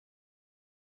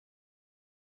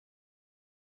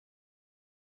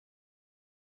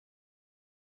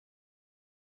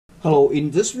Hello, in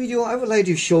this video I would like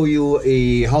to show you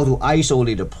how to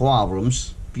isolate the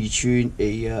problems between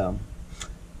a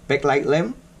backlight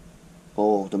lamp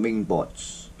or the main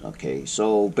boards. Okay,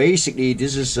 so basically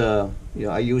this is I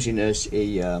use it as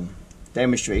a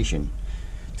demonstration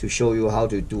to show you how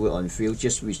to do it on field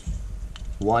just with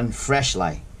one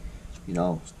flashlight.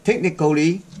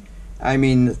 Technically, I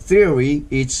mean theory,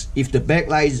 it's if the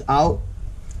backlight is out,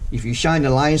 if you shine the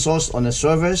line source on the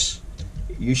surface,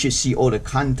 you should see all the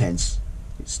contents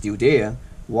still there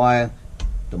while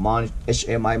the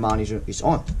HMI monitor is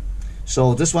on.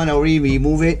 So this one I already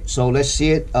remove it, so let's see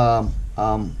it.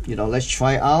 Let's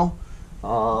try it out.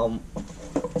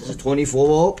 This is 24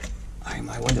 volt. I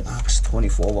might want to ask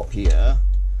 24 volt here.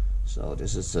 So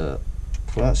this is a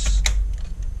plus,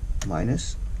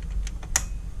 minus.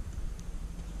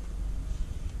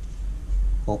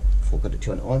 Oh, forgot to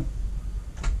turn it on.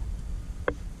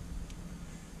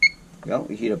 Well,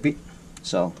 we hit a bit,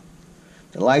 so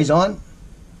the light's on.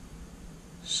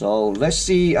 So let's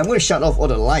see. I'm going to shut off all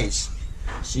the lights.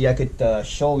 See, I could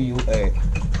show you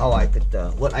how I could.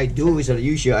 What I do is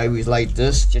usually I will like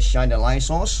this, just shine the light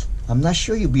source. I'm not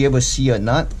sure you'll be able to see or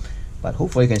not, but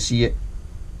hopefully you can see it.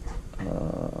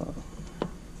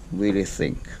 Really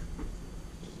think.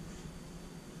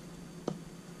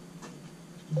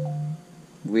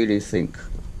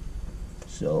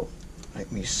 So let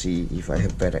me see if I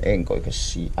have better angle. You can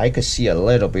see. I can see a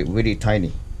little bit, really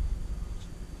tiny.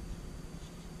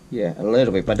 Yeah, a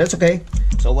little bit, but that's okay.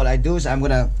 So what I do is I'm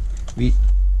gonna.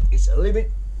 It's a little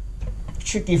bit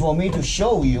tricky for me to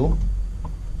show you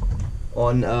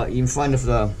on in front of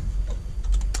the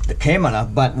camera.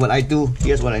 But what I do,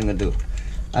 here's what I'm gonna do.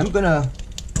 I'm gonna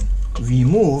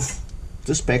remove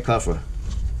this back cover.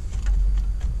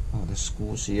 Oh, the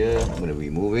screws here. I'm gonna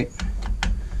remove it.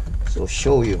 So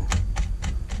show you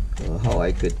how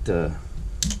I could.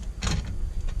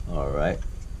 All right.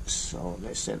 So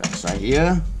let's set aside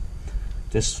here.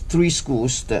 There's 3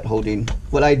 screws that hold in.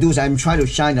 What I do is I'm trying to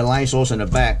shine the light source on the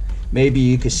back. Maybe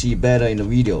you can see better in the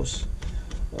videos.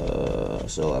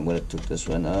 So I'm gonna take this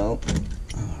one out.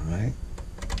 All right.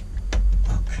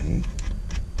 Okay.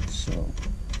 So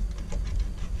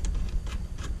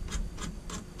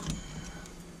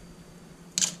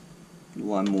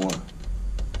one more.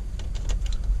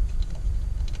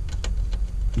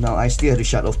 Now I still have to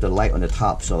shut off the light on the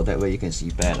top so that way you can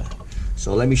see better.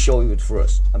 So let me show you it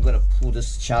first. I'm gonna pull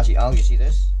this chassis out. You see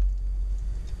this?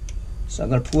 So I'm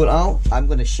gonna pull it out. I'm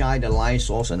gonna shine the light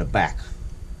source on the back.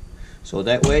 So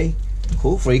that way,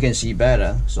 hopefully you can see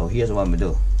better. So here's what I'm gonna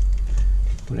do.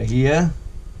 Put it here.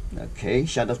 Okay,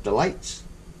 shut off the lights.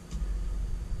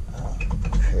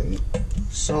 Okay.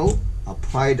 So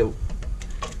apply the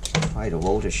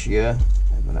voltage here.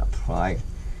 I'm gonna apply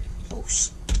the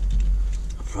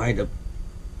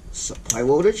supply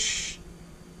voltage.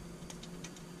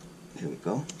 Here we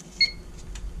go.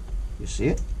 You see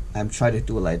it? I'm trying to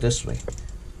do it like this way.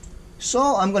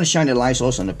 So I'm going to shine the light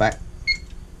source on the back.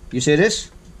 You see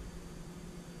this?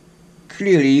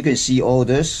 Clearly you can see all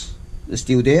this is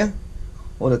still there.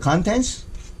 All the contents.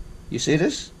 You see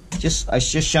this? I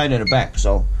just shine in the back.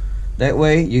 So that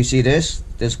way you see this.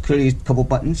 There's clearly a couple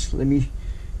buttons. Let me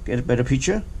get a better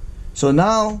picture. So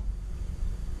now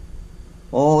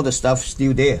all the stuff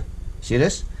still there. See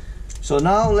this? So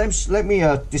now let me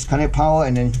disconnect power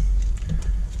and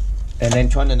then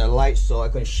turn on the light so I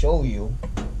can show you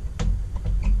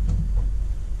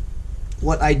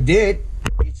what I did.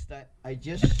 Is that I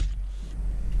just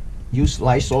use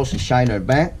light source to shine it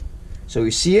back, so you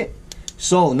see it.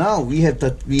 So now we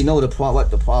know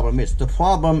what the problem is. The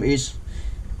problem is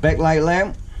backlight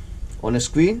lamp on the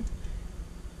screen,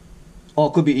 or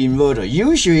it could be inverter.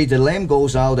 Usually the lamp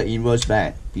goes out, the inverter's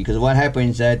bad, because what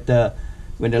happens is that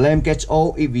when the lamp gets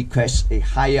old, it requests a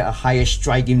higher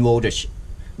striking voltage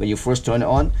when you first turn it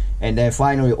on, and then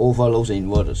finally overloads the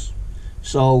inverters.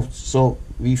 So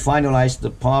we finalize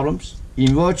the problems: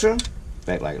 inverter,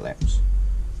 backlight lamps.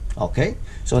 Okay.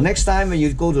 So next time when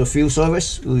you go to the field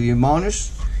service with your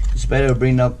monitors, it's better to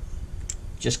bring up,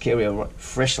 just carry a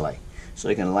flashlight so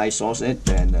you can light source it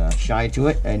and shine to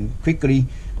it, and quickly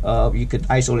you could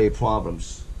isolate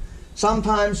problems.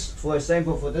 Sometimes, for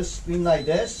example, for the screen like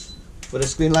this,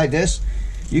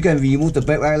 you can remove the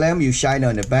backlight lamp, you shine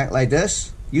on the back like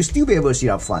this, you still be able to see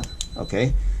up front.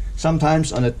 Okay.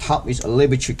 Sometimes on the top it's a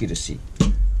little bit tricky to see.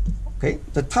 Okay.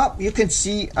 The top you can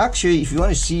see, actually if you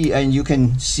want to see, and you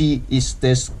can see is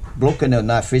this broken or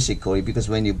not physically, because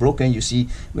when you're broken, you see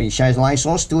when you shine light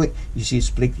source to it, you see it's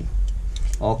blinking.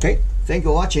 Okay. Thank you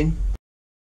for watching.